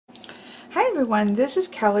everyone, this is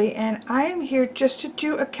Kelly and I am here just to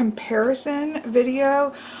do a comparison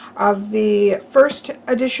video of the first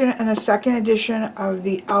edition and the second edition of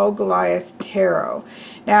the Goliath Tarot.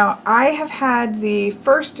 Now, I have had the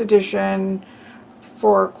first edition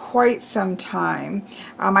for quite some time.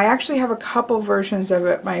 I actually have a couple versions of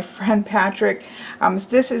it. My friend Patrick,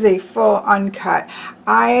 this is a full uncut.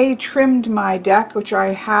 I trimmed my deck, which I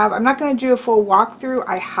have. I'm not going to do a full walkthrough.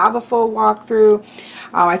 I have a full walkthrough.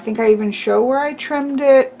 I think I even show where I trimmed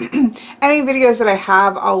it. Any videos that I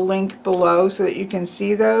have, I'll link below so that you can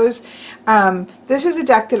see those. This is a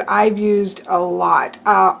deck that I've used a lot.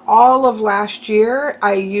 All of last year,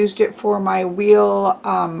 I used it for my wheel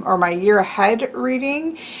or my year ahead reading.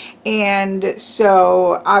 And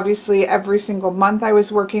so obviously every single month I was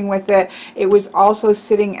working with it. It was also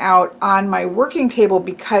sitting out on my working table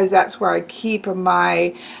because that's where I keep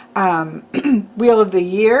my wheel of the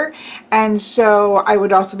year, and so I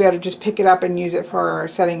would also be able to just pick it up and use it for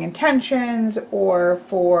setting intentions or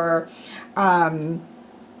for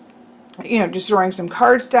you know, just throwing some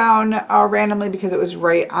cards down randomly because it was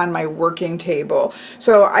right on my working table.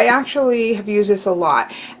 So I actually have used this a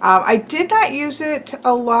lot. I did not use it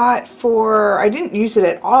a lot for, I didn't use it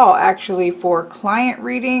at all actually for client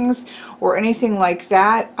readings or anything like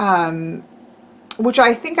that. Which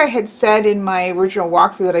I think I had said in my original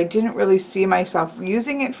walkthrough that I didn't really see myself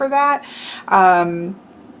using it for that.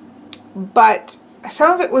 But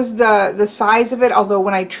some of it was the size of it, although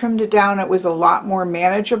when I trimmed it down it was a lot more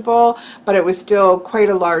manageable, but it was still quite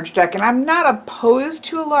a large deck. And I'm not opposed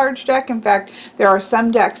to a large deck. In fact, there are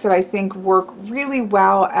some decks that I think work really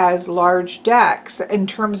well as large decks in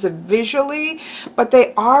terms of visually, but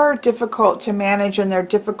they are difficult to manage and they're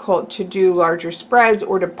difficult to do larger spreads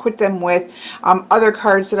or to put them with other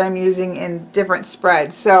cards that I'm using in different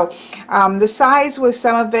spreads. So the size was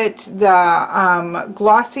some of it, the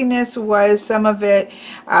glossiness was some of it.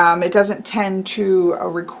 It doesn't tend to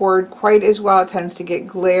record quite as well. It tends to get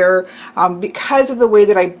glare because of the way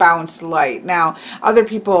that I bounce light. Now, other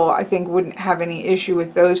people I think wouldn't have any issue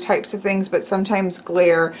with those types of things, but sometimes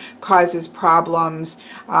glare causes problems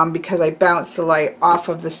because I bounce the light off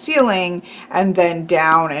of the ceiling and then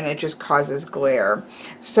down, and it just causes glare.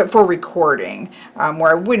 So for recording,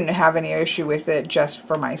 where I wouldn't have any issue with it just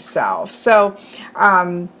for myself. So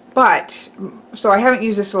so I haven't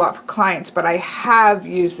used this a lot for clients, but I have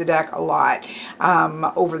used the deck a lot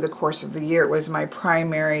over the course of the year. It was my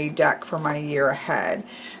primary deck for my year ahead.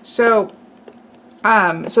 So,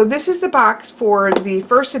 so this is the box for the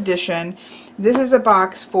first edition. This is the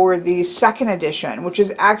box for the second edition, which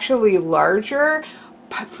is actually larger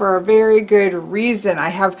for a very good reason.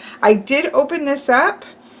 I did open this up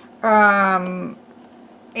and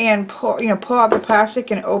pull out the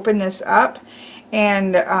plastic and open this up.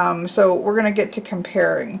 And so we're going to get to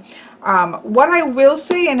comparing. What I will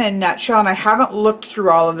say in a nutshell, and I haven't looked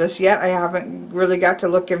through all of this yet, I haven't really got to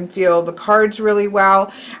look and feel the cards really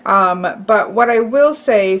well, but what I will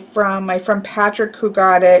say from my friend Patrick who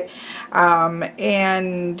got it,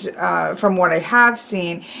 and from what I have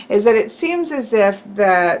seen, is that it seems as if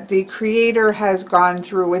the creator has gone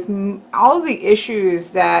through with all the issues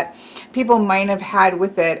that people might have had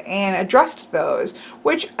with it and addressed those,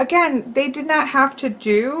 which again they did not have to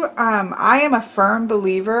do. I am a firm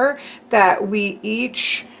believer that we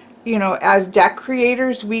each, you know, as deck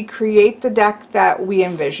creators, we create the deck that we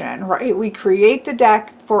envision, right? We create the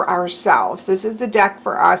deck for ourselves. This is the deck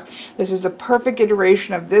for us. This is a perfect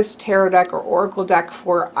iteration of this tarot deck or oracle deck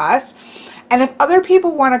for us. And if other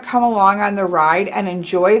people want to come along on the ride and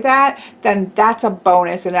enjoy that, then that's a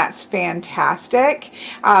bonus and that's fantastic.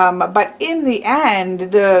 But in the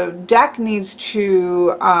end, the deck needs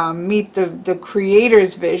to meet the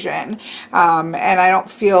creator's vision. And I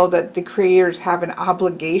don't feel that the creators have an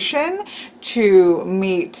obligation to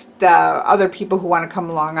meet the other people who want to come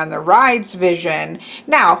along on the ride's vision.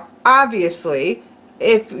 Now, obviously,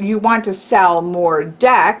 if you want to sell more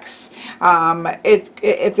decks,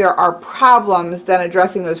 if there are problems, then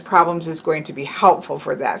addressing those problems is going to be helpful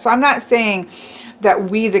for that. So I'm not saying that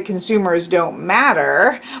we, the consumers, don't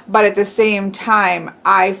matter, but at the same time,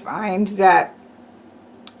 I find that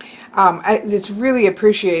it's really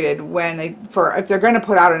appreciated when if they're going to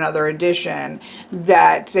put out another edition,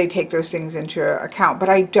 that they take those things into account. But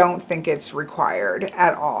I don't think it's required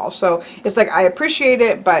at all. So it's like I appreciate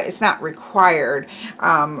it, but it's not required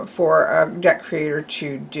for a deck creator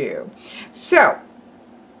to do. So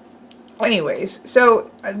anyways,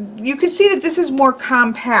 so you can see that this is more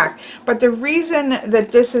compact, but the reason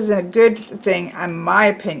that this is a good thing, in my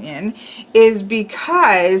opinion, is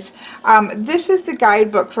because this is the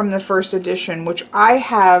guidebook from the first edition, which I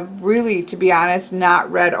have really, to be honest,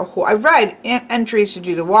 not read a whole. I've read entries to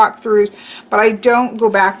do the walkthroughs, but I don't go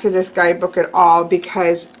back to this guidebook at all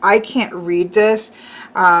because I can't read this.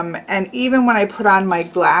 And even when I put on my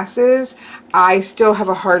glasses, I still have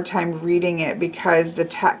a hard time reading it because the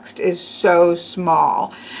text is so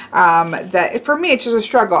small that for me it's just a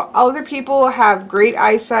struggle. Other people have great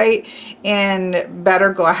eyesight and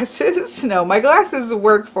better glasses. No, my glasses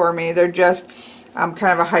work for me. They're just kind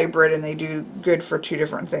of a hybrid, and they do good for two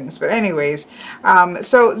different things. But anyways,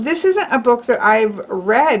 so this isn't a book that I've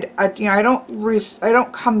read. You know, I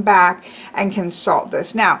don't come back and consult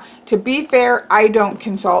this. Now, to be fair, I don't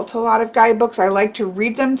consult a lot of guidebooks. I like to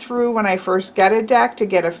read them through when I first get a deck to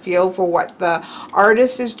get a feel for what the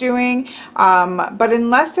artist is doing. But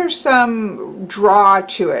unless there's some draw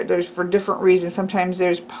to it, there's for different reasons. Sometimes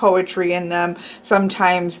there's poetry in them.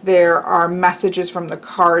 Sometimes there are messages from the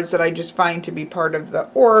cards that I just find to be part of the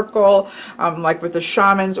oracle, like with the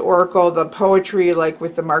Shaman's Oracle, the poetry like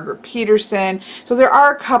with the Margaret Peterson. So there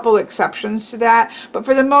are a couple exceptions to that, but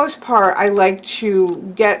for the most part, I like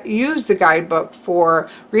to use the guidebook for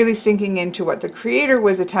really sinking into what the creator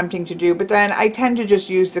was attempting to do, but then I tend to just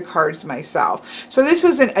use the cards myself. So this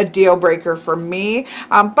wasn't a deal breaker for me,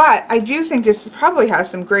 but I do think this probably has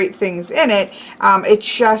some great things in it. It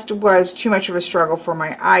just was too much of a struggle for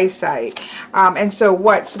my eyesight. And so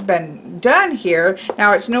what's been done here,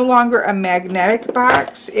 now it's no longer a magnetic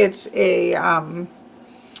box, it's a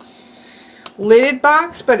lidded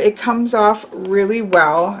box, but it comes off really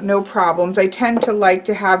well, no problems. I tend to like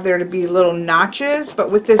to have there to be little notches,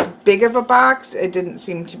 but with this big of a box, it didn't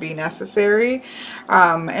seem to be necessary.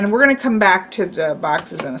 And we're going to come back to the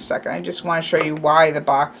boxes in a second. I just want to show you why the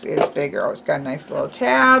box is bigger. Oh, it's got a nice little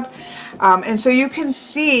tab. And so you can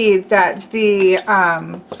see that the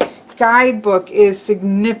guidebook is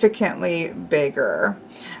significantly bigger.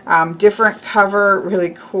 Different cover,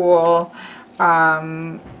 really cool.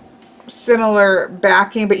 Similar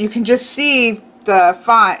backing, but you can just see the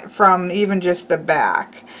font from even just the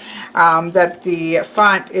back, that the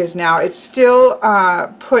font is now, it's still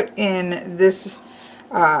put in this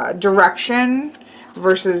direction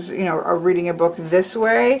versus, you know, reading a book this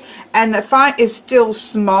way, and the font is still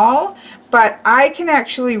small, but I can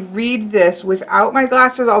actually read this without my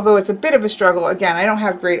glasses, although it's a bit of a struggle. Again, I don't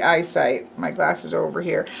have great eyesight. My glasses are over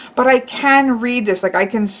here. But I can read this. Like, I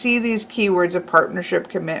can see these keywords of partnership,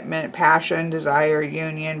 commitment, passion, desire,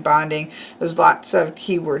 union, bonding. There's lots of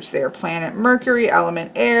keywords there. Planet Mercury,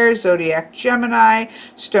 element air, zodiac Gemini,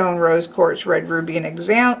 stone, rose quartz, red ruby, and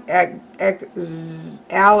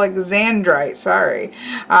alexandrite, sorry.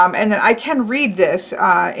 And then I can read this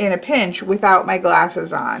in a pinch without my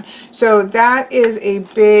glasses on. So that is a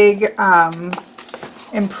big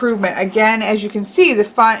improvement. Again, as you can see, the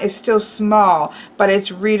font is still small, but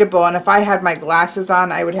it's readable. And if I had my glasses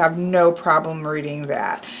on, I would have no problem reading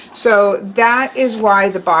that. So that is why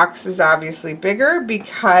the box is obviously bigger,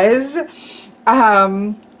 because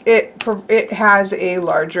it has a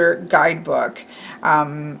larger guidebook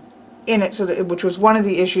in it, so that, which was one of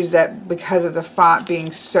the issues, that because of the font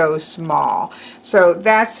being so small. So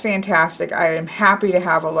that's fantastic. I am happy to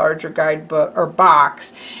have a larger guidebook or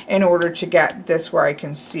box in order to get this where I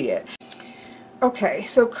can see it. Okay,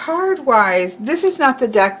 so card wise, this is not the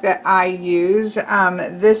deck that I use.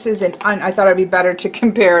 This is I thought it'd be better to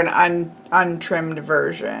compare an untrimmed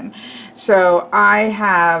version. So I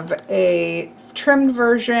have a trimmed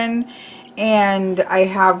version, and I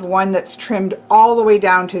have one that's trimmed all the way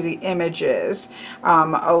down to the images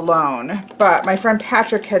alone. But my friend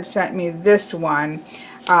Patrick had sent me this one.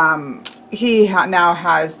 He now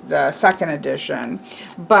has the second edition,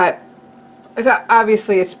 but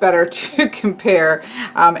obviously it's better to compare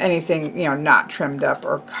anything, you know, not trimmed up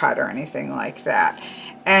or cut or anything like that.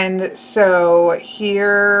 And so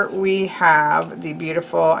here we have the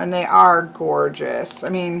beautiful, and they are gorgeous. I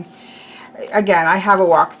mean, again, I have a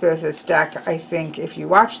walkthrough of this deck. I think if you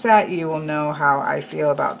watch that, you will know how I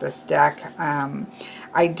feel about this deck.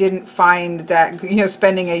 I didn't find that, you know,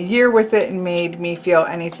 spending a year with it made me feel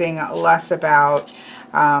anything less about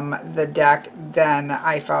the deck than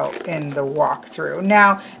I felt in the walkthrough.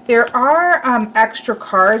 Now, there are extra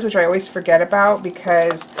cards, which I always forget about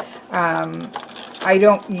because I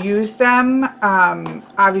don't use them.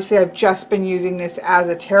 Obviously, I've just been using this as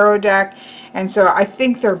a tarot deck, and so I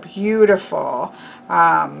think they're beautiful.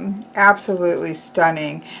 Absolutely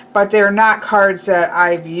stunning. But they're not cards that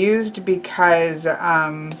I've used because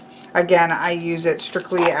Again, I use it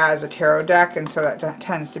strictly as a tarot deck, and so that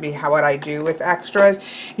tends to be what I do with extras.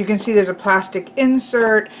 You can see there's a plastic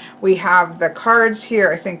insert. We have the cards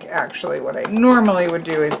here. I think actually what I normally would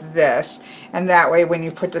do is this, and that way when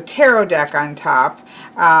you put the tarot deck on top,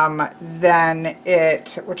 then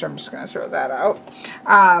which I'm just going to throw that out,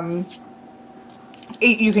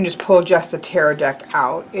 you can just pull just the tarot deck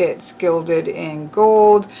out. It's gilded in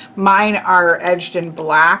gold. Mine are edged in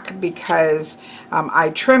black because I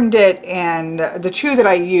trimmed it, and the two that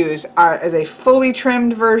I use is a fully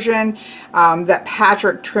trimmed version that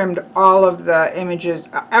Patrick trimmed all of the images,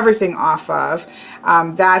 everything off of.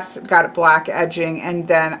 That's got black edging, and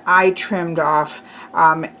then I trimmed off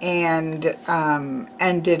and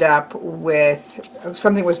ended up with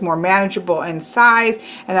something was more manageable in size,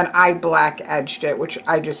 and then I black edged it, which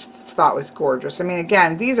I just thought was gorgeous. I mean,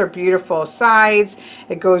 again, these are beautiful sides.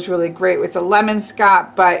 It goes really great with the lemon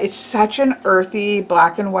scott, but it's such an earthy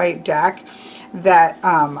black and white deck that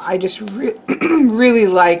I just really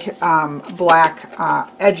like black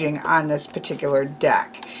edging on this particular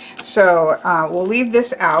deck. So we'll leave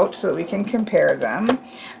this out so that we can compare them.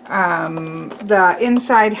 The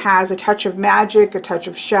inside has a touch of magic, a touch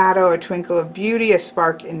of shadow, a twinkle of beauty, a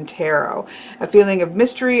spark in tarot, a feeling of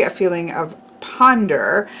mystery, a feeling of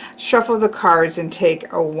ponder. Shuffle the cards and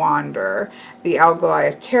take a wander. The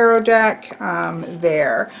Goliath tarot deck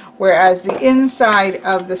there. Whereas the inside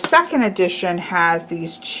of the second edition has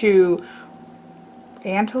these two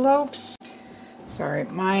antelopes. Sorry,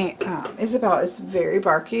 my Isabel is very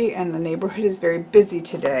barky and the neighborhood is very busy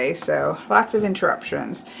today, so lots of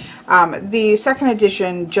interruptions. The second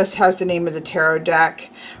edition just has the name of the tarot deck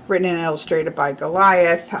written and illustrated by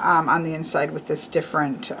Goliath on the inside with this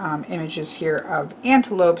different images here of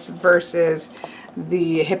antelopes versus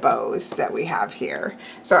the hippos that we have here.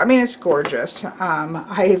 So I mean, it's gorgeous.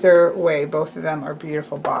 Either way, both of them are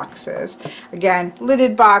beautiful boxes. Again,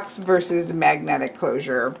 lidded box versus magnetic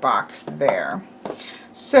closure box there.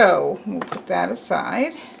 So we'll put that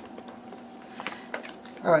aside.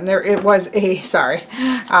 Oh, and there it was a, sorry,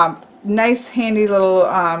 nice handy little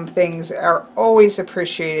things are always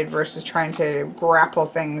appreciated versus trying to grapple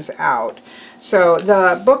things out. So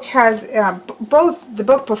the book has, the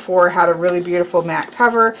book before had a really beautiful matte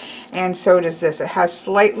cover, and so does this. It has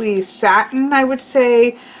slightly satin, I would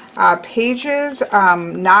say, pages,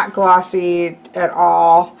 not glossy at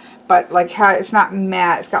all, but like it's not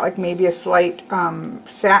matte. It's got like maybe a slight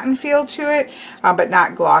satin feel to it, but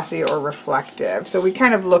not glossy or reflective. So we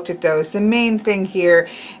kind of looked at those. The main thing here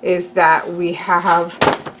is that we have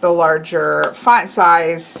the larger font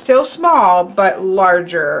size, still small, but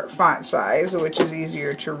larger font size, which is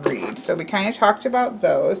easier to read. So we kind of talked about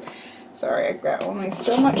those. Sorry, I've got only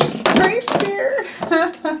so much space here.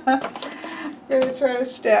 I'm going to try to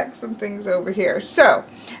stack some things over here. So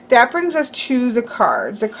that brings us to the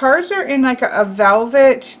cards. The cards are in like a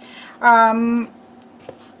velvet,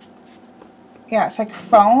 yeah, it's like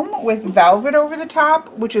foam with velvet over the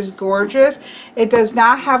top, which is gorgeous. It does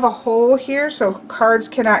not have a hole here, so cards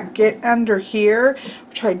cannot get under here,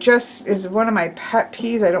 which is one of my pet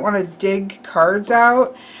peeves. I don't want to dig cards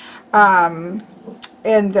out. Oh,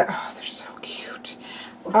 they're so cute.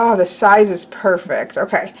 Oh, the size is perfect.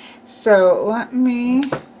 Okay, so let me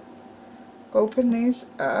open these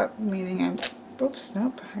up, meaning oops,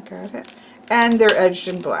 nope, I got it. And they're edged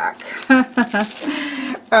in black.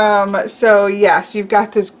 So yes, you've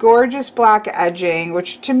got this gorgeous black edging,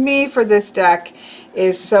 which to me for this deck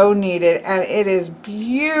is so needed, and it is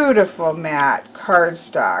beautiful matte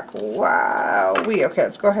cardstock. Wow. Okay,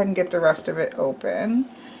 let's go ahead and get the rest of it open.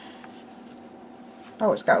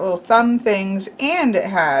 Oh, it's got little thumb things, and it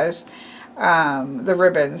has the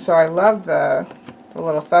ribbons. So I love the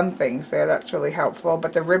little thumb things there. That's really helpful,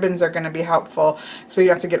 but the ribbons are going to be helpful, so you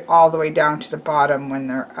don't have to get all the way down to the bottom when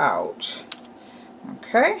they're out.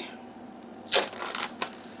 Okay.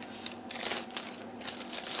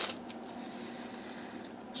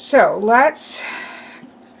 So let's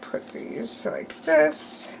put these like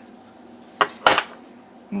this,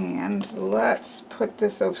 and let's put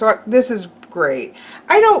this over. So this is great.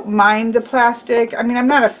 I don't mind the plastic. I mean, I'm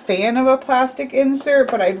not a fan of a plastic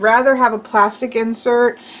insert, but I'd rather have a plastic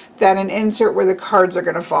insert than an insert where the cards are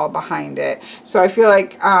going to fall behind it. So I feel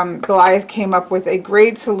like Goliath came up with a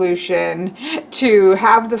great solution to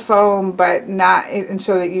have the foam, but not, and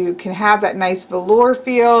so that you can have that nice velour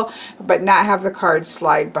feel, but not have the cards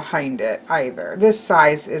slide behind it either. This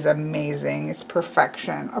size is amazing. It's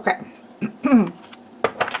perfection. Okay.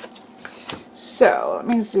 So let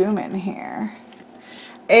me zoom in here.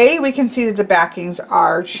 we can see that the backings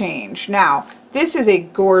are changed. Now, this is a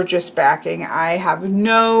gorgeous backing. I have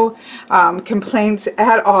no complaints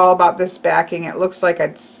at all about this backing. It looks like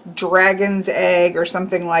a dragon's egg or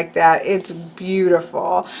something like that. It's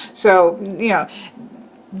beautiful. So, you know,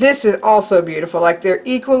 this is also beautiful. Like, they're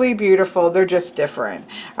equally beautiful. They're just different.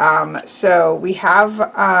 So we have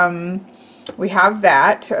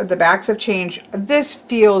that. The backs have changed. This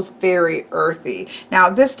feels very earthy. Now,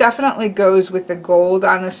 this definitely goes with the gold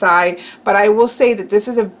on the side, but I will say that this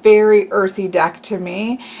is a very earthy deck to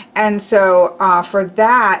me. And so for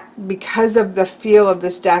that, because of the feel of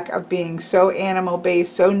this deck of being so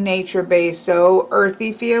animal-based, so nature-based, so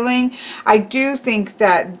earthy feeling, I do think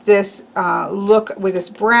that this look with this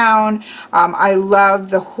brown, I love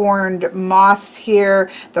the horned moths here,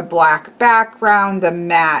 the black background, the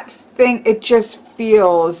matte thing. It just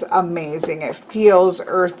feels amazing. It feels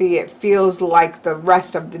earthy. It feels like the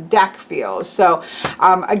rest of the deck feels. So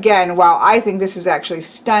again, while I think this is actually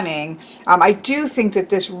stunning, I do think that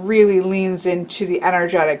this really leans into the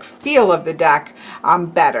energetic feel of the deck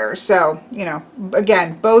better. So, you know,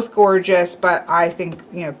 again, both gorgeous, but I think,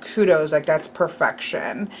 you know, kudos, like that's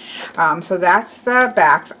perfection. So that's the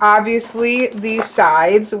backs. Obviously, these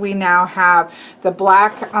sides, we now have the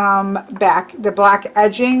black the black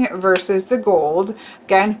edging versus the gold.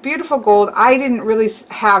 Again, beautiful gold. I didn't really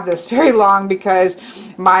have this very long because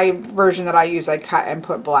my version that I use, I cut and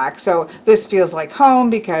put black. So this feels like home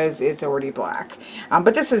because it's already black.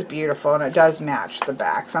 But this is beautiful and it does match the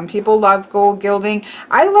back. Some people love gold gilding.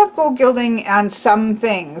 I love gold gilding on some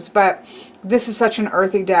things, but this is such an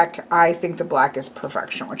earthy deck. I think the black is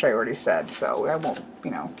perfection, which I already said. So I won't,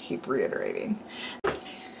 you know, keep reiterating.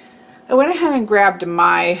 I went ahead and grabbed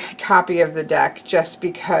my copy of the deck just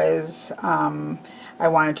because I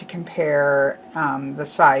wanted to compare the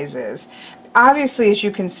sizes. Obviously, as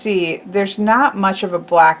you can see, there's not much of a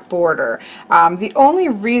black border. The only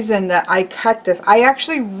reason that I cut this, I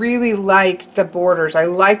actually really like the borders. I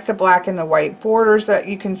like the black and the white borders that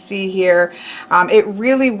you can see here. It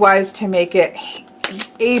really was to make it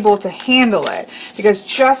able to handle it, because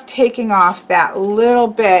just taking off that little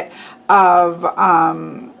bit of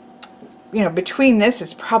you know, between this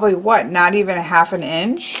is probably what, not even a half an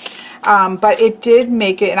inch, but it did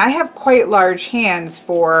make it, and I have quite large hands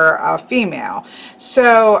for a female,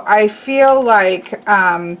 so I feel like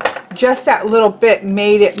just that little bit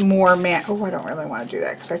made it more oh, I don't really want to do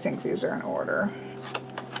that because I think these are in order.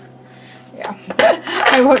 Yeah,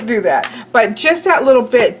 I won't do that. But just that little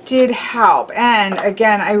bit did help. And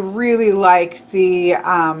again, I really like the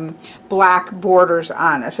black borders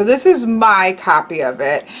on it. So this is my copy of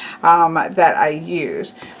it that I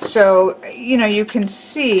use. So, you know, you can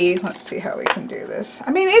see, let's see how we can do this.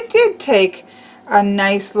 I mean, it did take a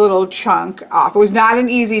nice little chunk off. It was not an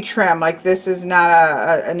easy trim. Like, this is not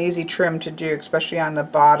an easy trim to do, especially on the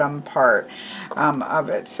bottom part of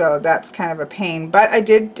it. So that's kind of a pain. But I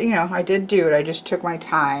did, you know, I did do it. I just took my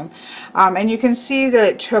time. And you can see that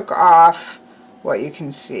it took off what you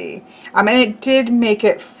can see. And it did make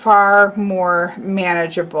it far more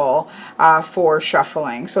manageable for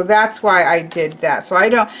shuffling. So that's why I did that. So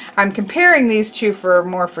I'm comparing these two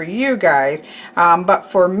more for you guys, but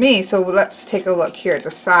for me, so let's take a look here at the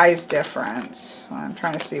size difference. I'm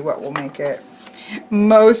trying to see what will make it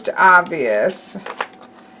most obvious.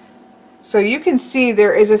 So you can see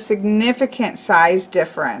there is a significant size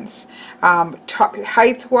difference,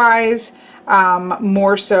 height-wise,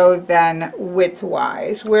 more so than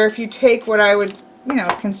width-wise, where if you take what I would, you know,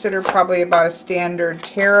 consider probably about a standard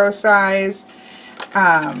tarot size,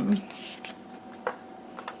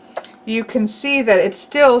 you can see that it's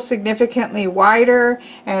still significantly wider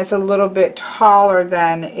and it's a little bit taller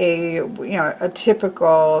than a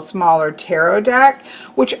typical smaller tarot deck,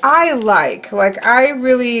 which I like. Like,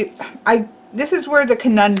 this is where the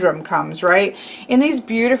conundrum comes, right? In these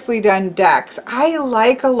beautifully done decks, I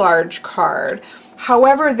like a large card.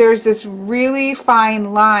 However, there's this really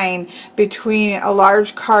fine line between a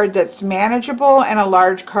large card that's manageable and a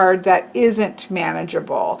large card that isn't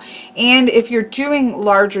manageable. And if you're doing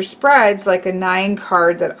larger spreads, like a 9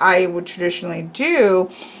 card that I would traditionally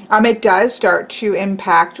do, it does start to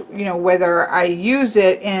impact, you know, whether I use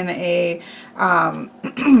it in a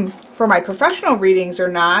for my professional readings or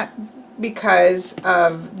not, because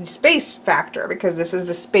of the space factor, because this is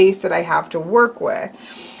the space that I have to work with.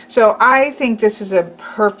 So I think this is a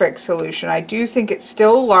perfect solution. I do think it's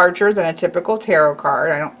still larger than a typical tarot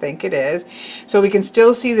card. I don't think it is. So we can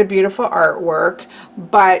still see the beautiful artwork,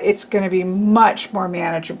 but it's going to be much more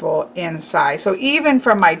manageable in size. So even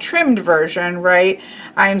from my trimmed version, right,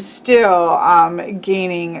 I'm still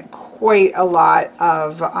gaining quite a lot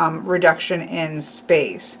of reduction in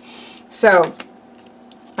space. So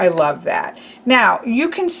I love that. Now you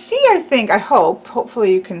can see,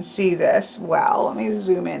 hopefully you can see this well. Let me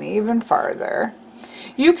zoom in even farther.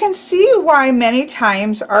 You can see why many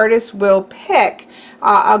times artists will pick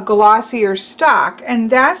a glossier stock, and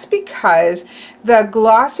that's because the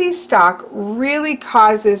glossy stock really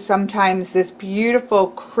causes sometimes this beautiful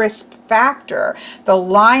crisp factor. The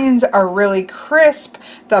lines are really crisp,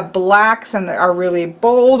 the blacks are really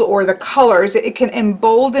bold, or the colors, it can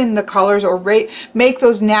embolden the colors or make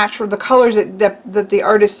those natural, the colors that the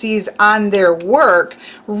artist sees on their work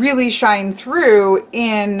really shine through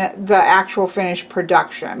in the actual finished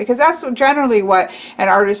production. Because that's generally what an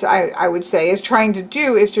artist, I would say, is trying to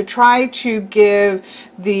do, is to try to give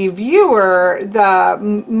the viewer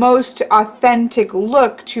the most authentic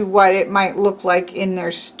look to what it might look like in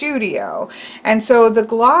their studio. And so the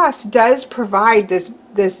gloss does provide this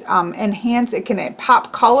enhance, it can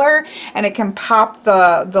pop color, and it can pop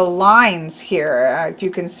the lines here.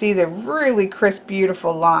 You can see the really crisp,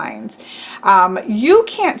 beautiful lines. You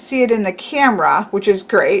can't see it in the camera, which is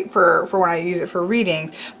great for when I use it for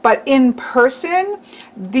readings, but in person,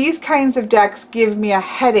 these kinds of decks give me a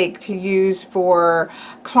headache to use for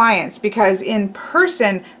clients, because in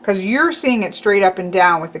person, because you're seeing it straight up and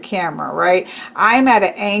down with the camera, right? I'm at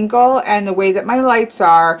an angle, and the way that my lights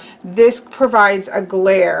are, this provides a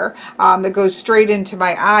glare that goes straight into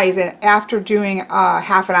my eyes, and after doing a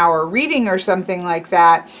half an hour reading or something like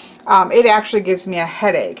that, it actually gives me a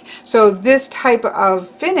headache. So this type of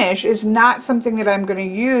finish is not something that I'm going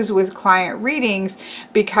to use with client readings,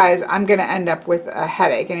 because I'm going to end up with a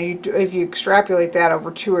headache. And if you extrapolate that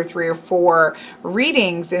over 2 or 3 or 4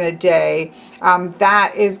 readings in a day,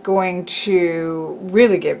 that is going to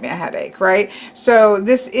really give me a headache, right? So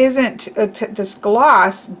this isn't, this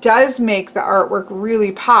gloss does make the artwork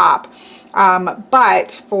really pop.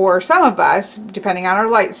 But for some of us, depending on our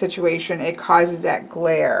light situation, it causes that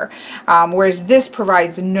glare, whereas this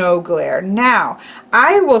provides no glare. Now,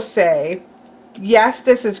 I will say, yes,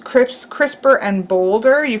 this is crisper and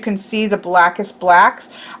bolder. You can see the blackest blacks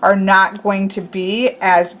are not going to be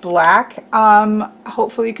as black.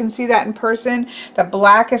 Hopefully you can see that in person. The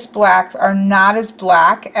blackest blacks are not as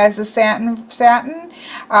black as the satin.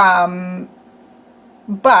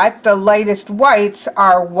 But the lightest whites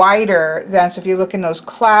are wider than, so if you look in those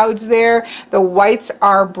clouds there, the whites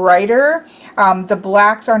are brighter. The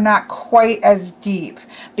blacks are not quite as deep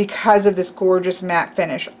because of this gorgeous matte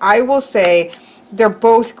finish. I will say they're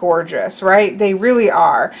both gorgeous, right? They really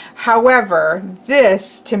are. However,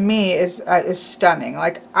 this to me is stunning.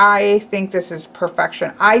 Like, I think this is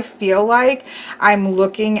perfection. I feel like I'm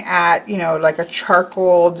looking at, you know, like a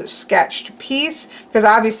charcoaled sketched piece, because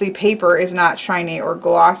obviously paper is not shiny or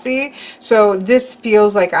glossy. So this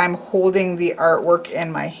feels like I'm holding the artwork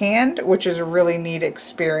in my hand, which is a really neat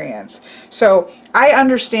experience. So I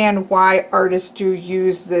understand why artists do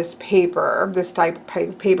use this paper, this type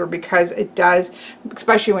of paper, because it does,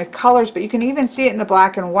 especially with colors, but you can even see it in the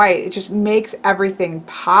black and white. It just makes everything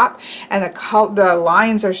pop, and the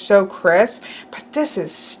lines are so crisp. But this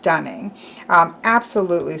is stunning,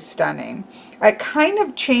 absolutely stunning. It kind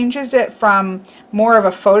of changes it from more of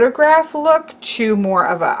a photograph look to more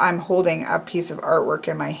of a I'm holding a piece of artwork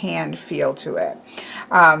in my hand feel to it.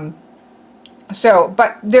 So,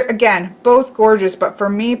 but they're, again, both gorgeous, but for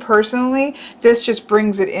me personally, this just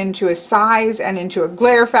brings it into a size and into a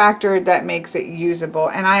glare factor that makes it usable.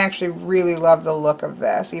 And I actually really love the look of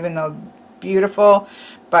this, even though beautiful,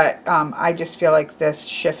 but I just feel like this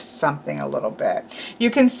shifts something a little bit.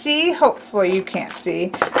 You can see, hopefully you can't see,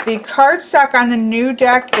 the cardstock on the new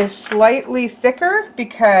deck is slightly thicker,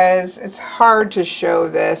 because it's hard to show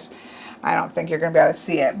this. I don't think you're going to be able to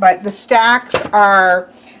see it, but the stacks are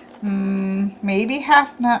maybe I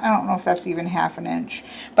don't know if that's even half an inch,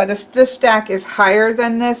 but this stack is higher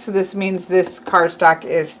than this, so this means this cardstock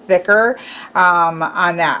is thicker on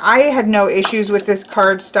that. I had no issues with this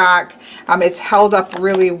cardstock. It's held up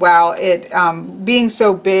really well. It being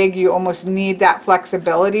so big, you almost need that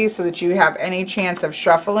flexibility so that you have any chance of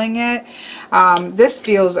shuffling it. This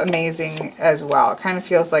feels amazing as well. It kind of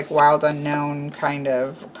feels like Wild Unknown kind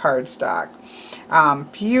of cardstock.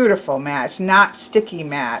 Beautiful matte. It's not sticky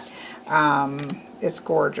matte. It's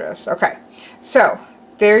gorgeous. Okay, so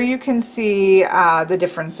there you can see the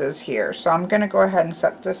differences here. So I'm going to go ahead and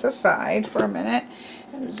set this aside for a minute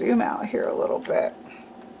and zoom out here a little bit.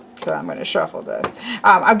 So I'm going to shuffle this.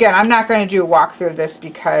 Again, I'm not going to do a walkthrough of this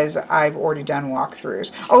because I've already done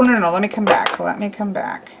walkthroughs. Oh, no, let me come back. Let me come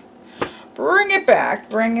back. Bring it back.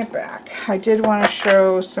 Bring it back. I did want to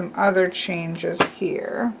show some other changes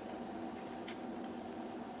here.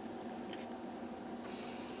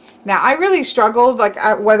 Now, I really struggled, like,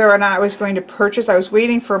 whether or not I was going to purchase. I was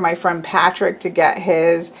waiting for my friend Patrick to get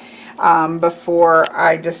his before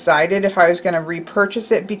I decided if I was going to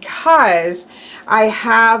repurchase it, because I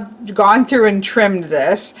have gone through and trimmed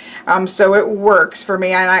this, so it works for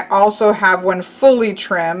me. And I also have one fully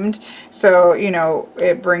trimmed, so, you know,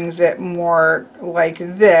 it brings it more like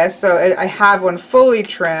this. So I have one fully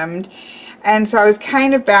trimmed. And so I was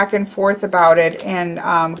kind of back and forth about it, and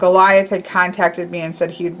Goliath had contacted me and said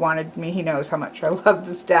he wanted me, he knows how much I love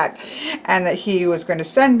this deck, and that he was going to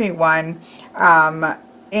send me one.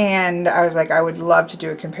 And I was like, I would love to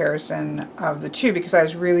do a comparison of the two, because I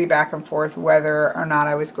was really back and forth whether or not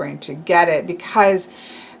I was going to get it, because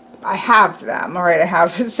I have them, all right? I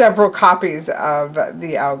have several copies of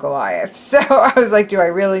the Goliath. So I was like, do I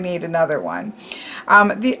really need another one?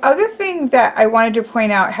 The other thing that I wanted to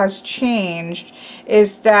point out has changed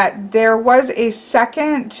is that there was a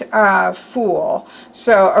second Fool,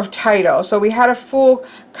 so of title. So we had a Fool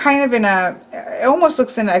kind of in a, it almost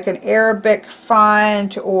looks in like an Arabic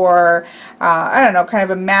font, or I don't know, kind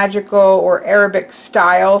of a magical or Arabic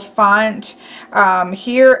style font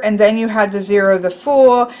here. And then you had the Zero the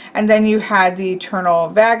Fool, and then you had the Eternal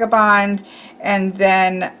Vagabond, and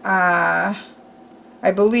then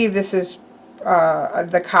I believe this is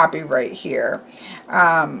the copy right here.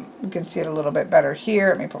 You can see it a little bit better here.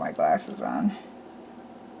 Let me put my glasses on.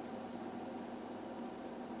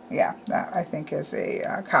 Yeah, that I think is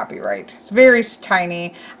a copyright. It's very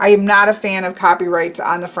tiny. I am not a fan of copyrights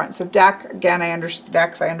on the fronts of deck. Again, I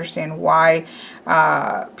understand why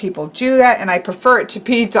people do that, and I prefer it to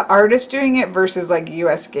be the artist doing it versus like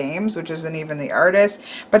US Games, which isn't even the artist.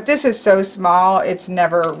 But this is so small, it's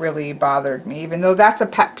never really bothered me. Even though that's a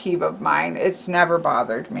pet peeve of mine, it's never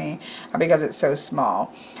bothered me because it's so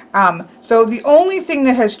small. So the only thing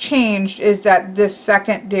that has changed is that this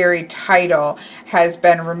secondary title has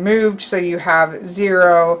been removed. So you have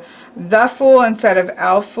Zero the Fool instead of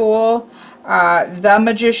El Fool, the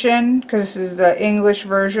Magician, because this is the English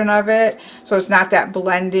version of it. So it's not that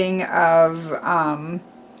blending of,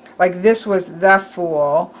 like this was the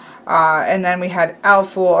Fool, and then we had El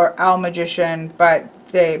Fool or El Magician, but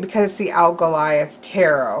because it's the Goliath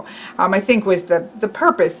Tarot, I think was the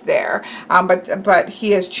purpose there, but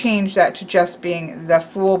he has changed that to just being the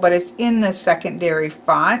Fool, but it's in the secondary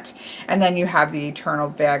font, and then you have the Eternal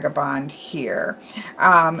Vagabond here.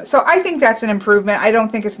 So I think that's an improvement. I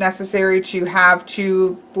don't think it's necessary to have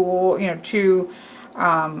two Fool, you know, two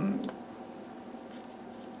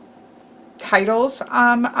titles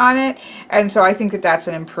on it, and so I think that that's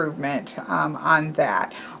an improvement on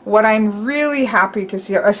that. What I'm really happy to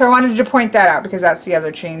see, so I wanted to point that out because that's the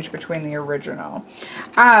other change between the original.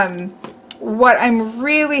 What I'm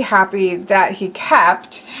really happy that he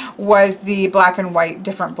kept was the black and white,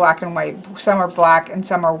 different black and white. Some are black and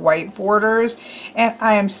some are white borders, and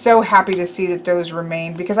I am so happy to see that those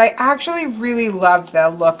remain, because I actually really love the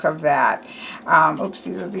look of that. Oops,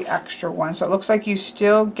 these are the extra ones. So it looks like you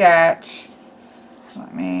still get,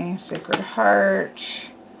 let me, Sacred Heart,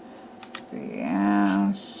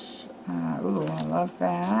 yes, ooh, I love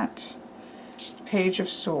that. Page of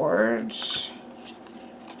Swords.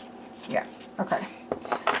 Yeah, okay.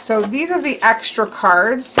 So these are the extra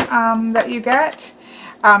cards that you get,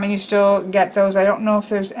 and you still get those. I don't know if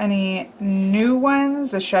there's any new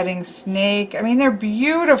ones. The Shedding Snake. I mean, they're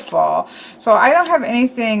beautiful. So I don't have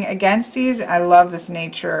anything against these. I love this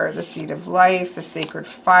nature, the Seed of Life, the Sacred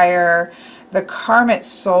Fire. The Karmic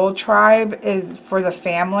Soul Tribe is for the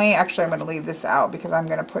family. Actually, I'm going to leave this out because I'm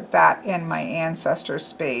going to put that in my ancestor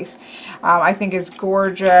space. I think is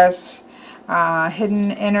gorgeous.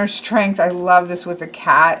 Hidden Inner Strength. I love this with the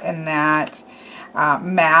cat, and that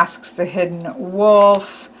masks the hidden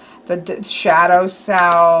wolf, the shadow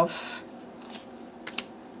self.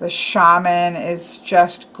 The Shaman is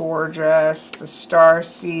just gorgeous. The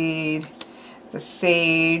Starseed, the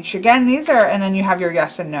Sage. Again, these are, and then you have your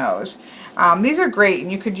yes and no's. These are great,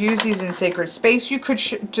 and you could use these in sacred space. You could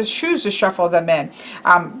just choose to shuffle them in.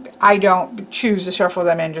 I don't choose to shuffle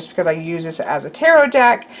them in just because I use this as a tarot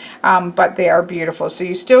deck, but they are beautiful. So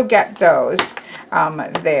you still get those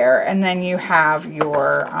there, and then you have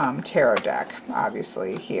your tarot deck,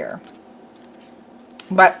 obviously, here.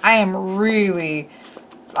 But I am really,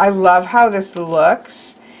 I love how this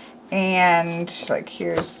looks, and like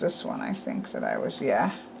here's this one, I think that I was,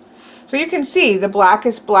 yeah. So you can see the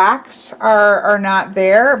blackest blacks are not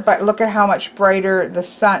there, but look at how much brighter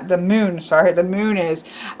the moon is.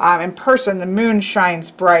 In person, the moon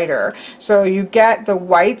shines brighter. So you get the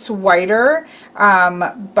whites whiter,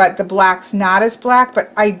 but the black's not as black,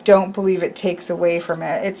 but I don't believe it takes away from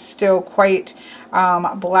it. It's still quite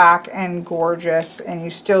black and gorgeous, and you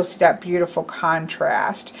still see that beautiful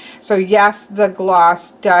contrast. So yes, the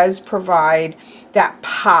gloss does provide that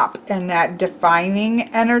pop and that defining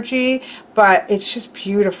energy, but it's just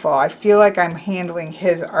beautiful. I feel like I'm handling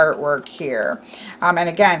his artwork here. And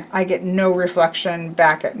again, I get no reflection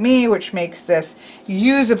back at me, which makes this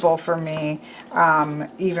usable for me,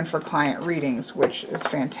 even for client readings, which is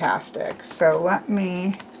fantastic. So let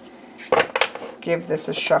me give this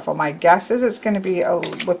a shuffle. My guess is it's going to be,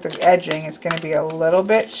 with the edging, it's going to be a little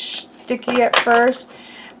bit sticky at first.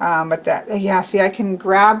 But that, yeah, see, I can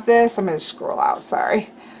grab this. I'm going to scroll out, sorry.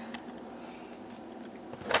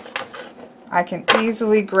 I can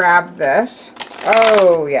easily grab this.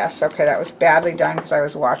 Oh, yes, okay, that was badly done because I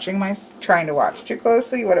was trying to watch too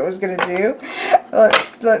closely what it was going to do.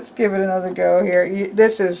 Let's give it another go here.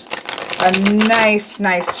 This is a nice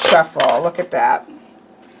shuffle. Look at that.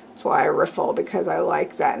 That's why I riffle, because I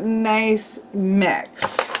like that nice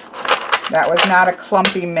mix. That was not a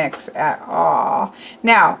clumpy mix at all.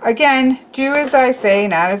 Now, again, do as I say,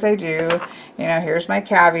 not as I do. You know, here's my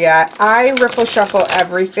caveat. I riffle shuffle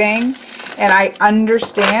everything, and I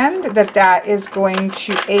understand that that is going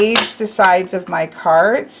to age the sides of my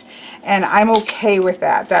cards, and I'm okay with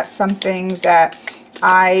that. That's something that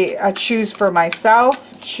I choose for myself.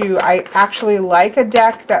 I actually like a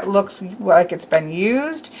deck that looks like it's been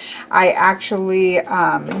used. I actually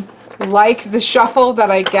like the shuffle that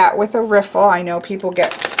I get with a riffle. I know people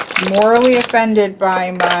get morally offended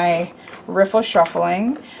by my riffle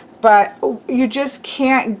shuffling, but you just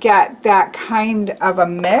can't get that kind of a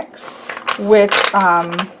mix with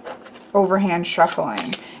overhand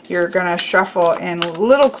shuffling. You're going to shuffle in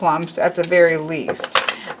little clumps at the very least.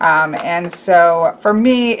 And so for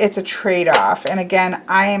me, it's a trade-off. And again,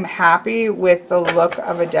 I am happy with the look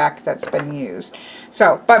of a deck that's been used.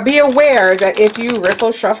 So, but be aware that if you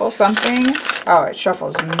riffle shuffle something, oh, it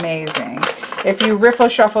shuffles amazing. If you riffle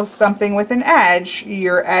shuffle something with an edge,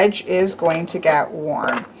 your edge is going to get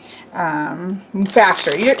worn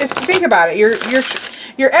faster. Think about it. Your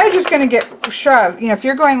edge is going to get shoved. You know, if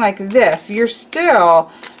you're going like this, you're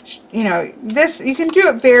still, you know, this, you can do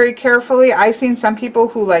it very carefully. I've seen some people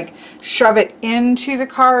who like shove it into the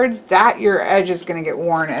cards, that your edge is going to get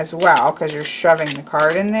worn as well because you're shoving the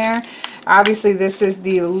card in there. Obviously, this is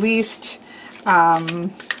the least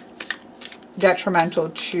detrimental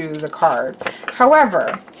to the card.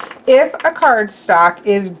 However, if a card stock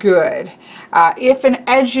is good, if an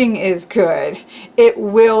edging is good, it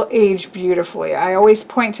will age beautifully. I always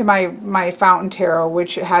point to my Fountain Tarot,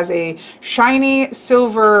 which has a shiny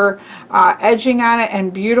silver edging on it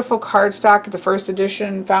and beautiful cardstock, the first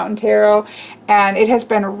edition Fountain Tarot, and it has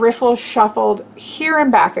been riffle shuffled here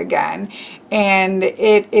and back again. And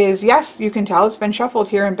it is, yes, you can tell it's been shuffled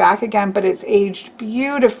here and back again, but it's aged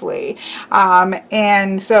beautifully.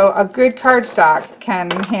 And so a good cardstock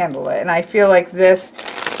can handle it. And I feel like this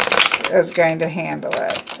is going to handle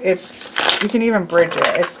it. You can even bridge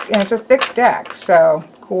it. It's a thick deck, so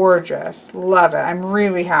gorgeous. Love it. I'm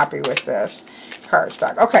really happy with this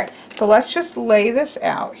cardstock. Okay, so let's just lay this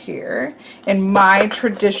out here in my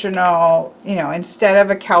traditional, you know, instead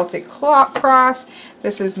of a Celtic cross,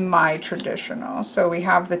 this is my traditional. So we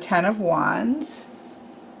have the 10 of Wands.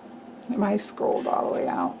 Am I scrolled all the way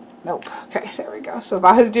out? Nope. Okay, there we go. So if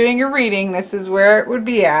I was doing a reading, this is where it would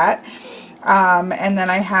be at. And then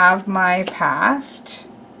I have my past.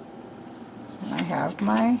 And I have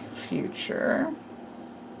my future.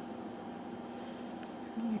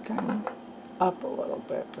 I think I'm up a little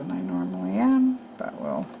bit than I normally am, but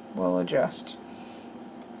we'll adjust.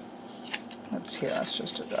 Let's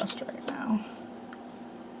just adjust right now.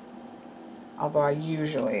 Although I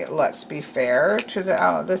usually, let's be fair to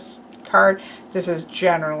this card, this is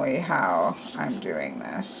generally how I'm doing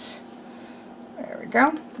this. There we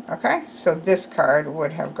go. Okay, so this card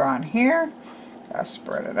would have gone here. Gotta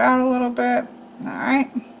spread it out a little bit.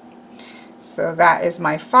 Alright. So that is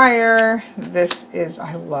my fire. This is,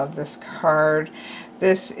 I love this card.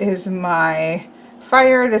 This is my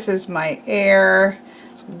fire. This is my air.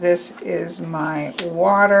 This is my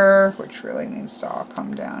water, which really needs to all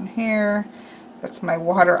come down here. That's my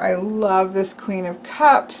water. I love this Queen of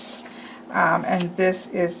Cups. And this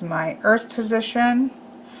is my earth position.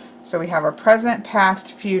 So we have a present,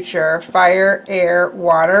 past, future, fire, air,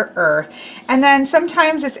 water, earth. And then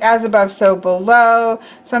sometimes it's as above, so below.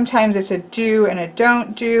 Sometimes it's a do and a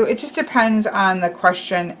don't do. It just depends on the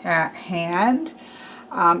question at hand.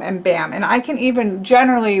 And bam. And I can even,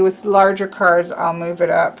 generally with larger cards, I'll move it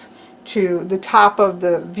up to the top of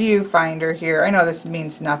the viewfinder here. I know this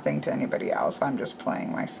means nothing to anybody else. I'm just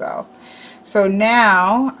playing myself. So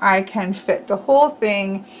now I can fit the whole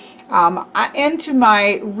thing Into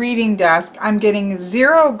my reading desk, I'm getting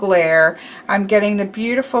zero glare. I'm getting the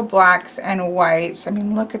beautiful blacks and whites. I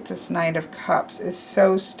mean, look at this Knight of Cups. It's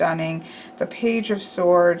so stunning. The Page of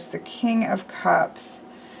Swords, the King of Cups.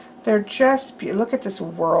 They're just, look at this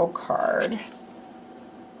World card.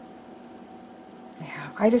 Yeah,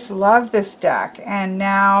 I just love this deck, and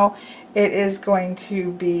now it is going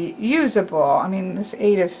to be usable. I mean, this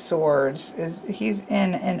Eight of Swords, he's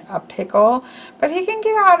in a pickle, but he can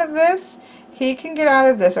get out of this. He can get out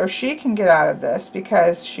of this, or she can get out of this,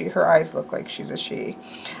 because her eyes look like she's a she.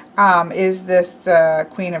 Is this the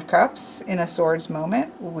Queen of Cups in a swords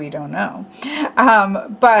moment? We don't know.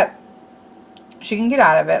 But she can get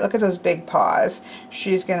out of it. Look at those big paws.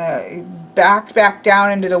 She's gonna back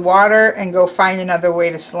down into the water and go find another way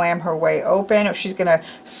to slam her way open. Or she's gonna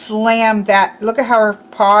slam that. Look at how her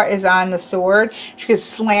paw is on the sword. She could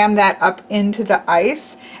slam that up into the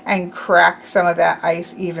ice and crack some of that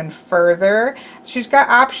ice even further. She's got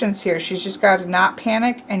options here. She's just got to not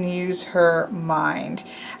panic and use her mind.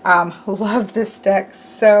 Love this deck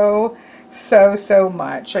so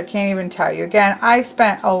much. I can't even tell you. Again, I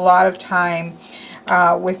spent a lot of time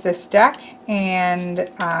with this deck, and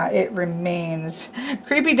it remains.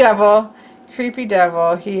 Creepy Devil.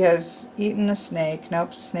 He has eaten the snake.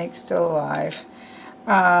 Nope, snake's still alive.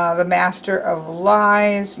 The Master of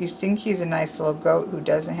Lies. You think he's a nice little goat who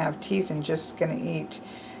doesn't have teeth and just gonna eat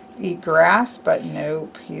grass, but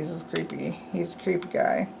nope, he's creepy. He's a creepy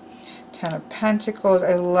guy. Ten of Pentacles.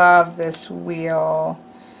 I love this wheel.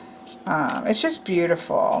 It's just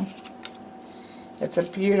beautiful. It's a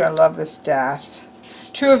beauty. I love this Death.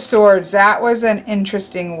 Two of Swords. That was an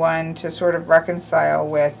interesting one to sort of reconcile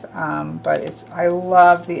with, but I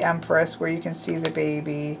love the Empress, where you can see the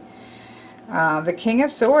baby. The King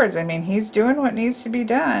of Swords. I mean, he's doing what needs to be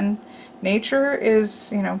done. Nature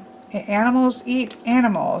is, you know, animals eat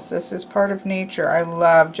animals. This is part of nature. I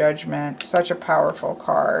love Judgment. Such a powerful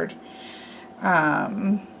card.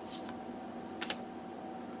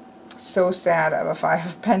 So sad of a Five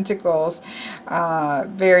of Pentacles.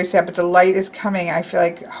 Very sad, but the light is coming. I feel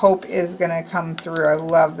like hope is going to come through. I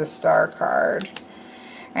love the Star card.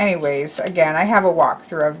 Anyways, again, I have a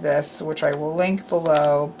walkthrough of this, which I will link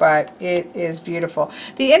below, but it is beautiful.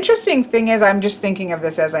 The interesting thing is, I'm just thinking of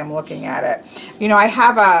this as I'm looking at it. You know, I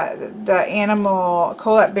have the animal,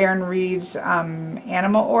 Colette Baron Reed's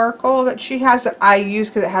animal oracle that she has, that I use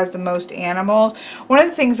because it has the most animals. One of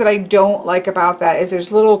the things that I don't like about that is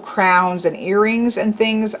there's little crowns and earrings and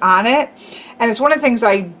things on it. And it's one of the things that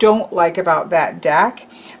I don't like about that deck.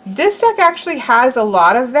 This deck actually has a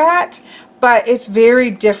lot of that, but it's very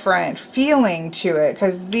different feeling to it,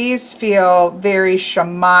 because these feel very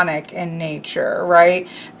shamanic in nature, right?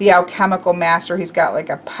 The Alchemical Master, he's got like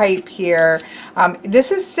a pipe here. This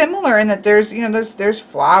is similar in that there's, you know, there's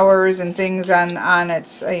flowers and things on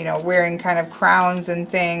its, you know, wearing kind of crowns and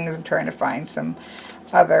things. I'm trying to find some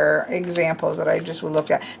other examples that I just would look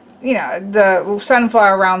at. You know, the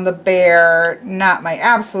sunflower around the bear, not my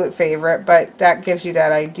absolute favorite, but that gives you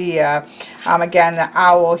that idea. Again, the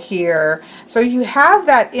owl here. So you have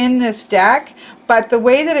that in this deck, but the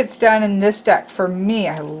way that it's done in this deck, for me,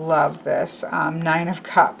 I love this. Nine of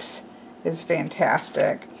Cups is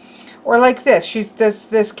fantastic. Or like this,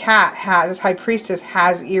 this cat, this High Priestess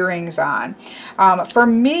has earrings on. For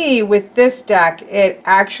me, with this deck, it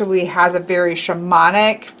actually has a very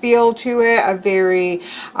shamanic feel to it, a very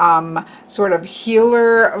sort of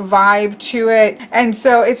healer vibe to it. And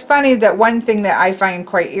so it's funny that one thing that I find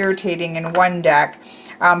quite irritating in one deck,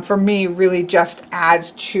 for me, really just adds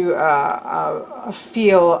to a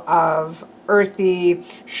feel of earthy,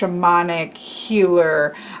 shamanic,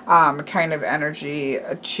 healer kind of energy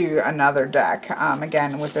to another deck.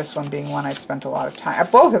 Again, with this one being one I've spent a lot of time,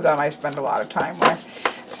 both of them I spend a lot of time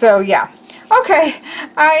with. So yeah. Okay,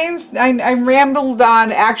 I rambled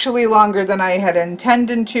on actually longer than I had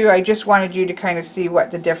intended to. I just wanted you to kind of see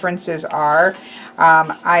what the differences are.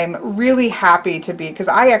 I'm really happy to be, because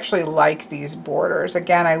I actually like these borders.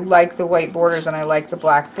 Again, I like the white borders and I like the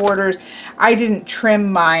black borders. I didn't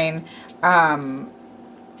trim mine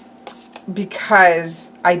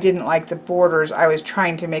because I didn't like the borders. I was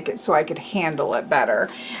trying to make it so I could handle it better.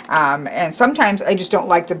 And sometimes I just don't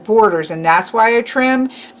like the borders, and that's why I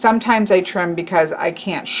trim. Sometimes I trim because I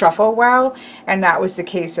can't shuffle well, and that was the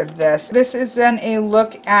case of this. This is then a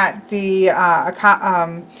look at the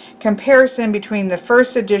comparison between the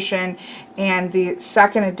first edition and the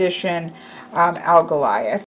second edition Goliath.